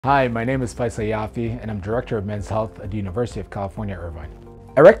Hi, my name is Faysal Yafi, and I'm Director of Men's Health at the University of California, Irvine.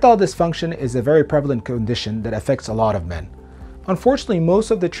 Erectile dysfunction is a very prevalent condition that affects a lot of men. Unfortunately, most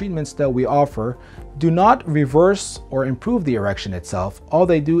of the treatments that we offer do not reverse or improve the erection itself. All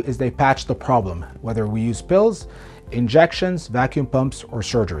they do is they patch the problem, whether we use pills, injections, vacuum pumps, or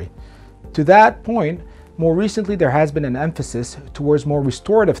surgery. To that point, more recently there has been an emphasis towards more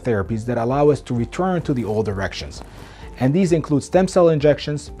restorative therapies that allow us to return to the old erections. And these include stem cell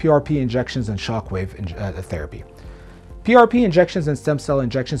injections, PRP injections, and shockwave therapy. PRP injections and stem cell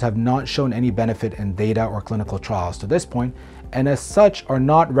injections have not shown any benefit in data or clinical trials to this point, and as such are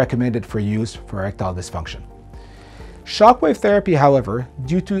not recommended for use for erectile dysfunction. Shockwave therapy, however,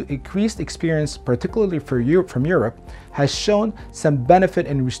 due to increased experience, particularly from Europe, has shown some benefit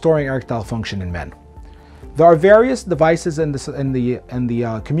in restoring erectile function in men. There are various devices in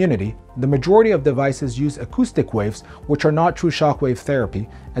the community. The majority of devices use acoustic waves, which are not true shockwave therapy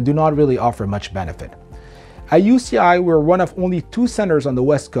and do not really offer much benefit. At UCI, we're one of only 2 centers on the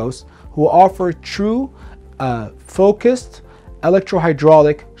West Coast who offer true focused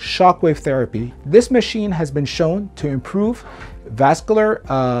electrohydraulic shockwave therapy. This machine has been shown to improve vascular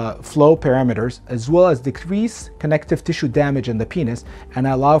flow parameters as well as decrease connective tissue damage in the penis and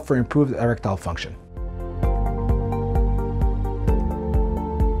allow for improved erectile function.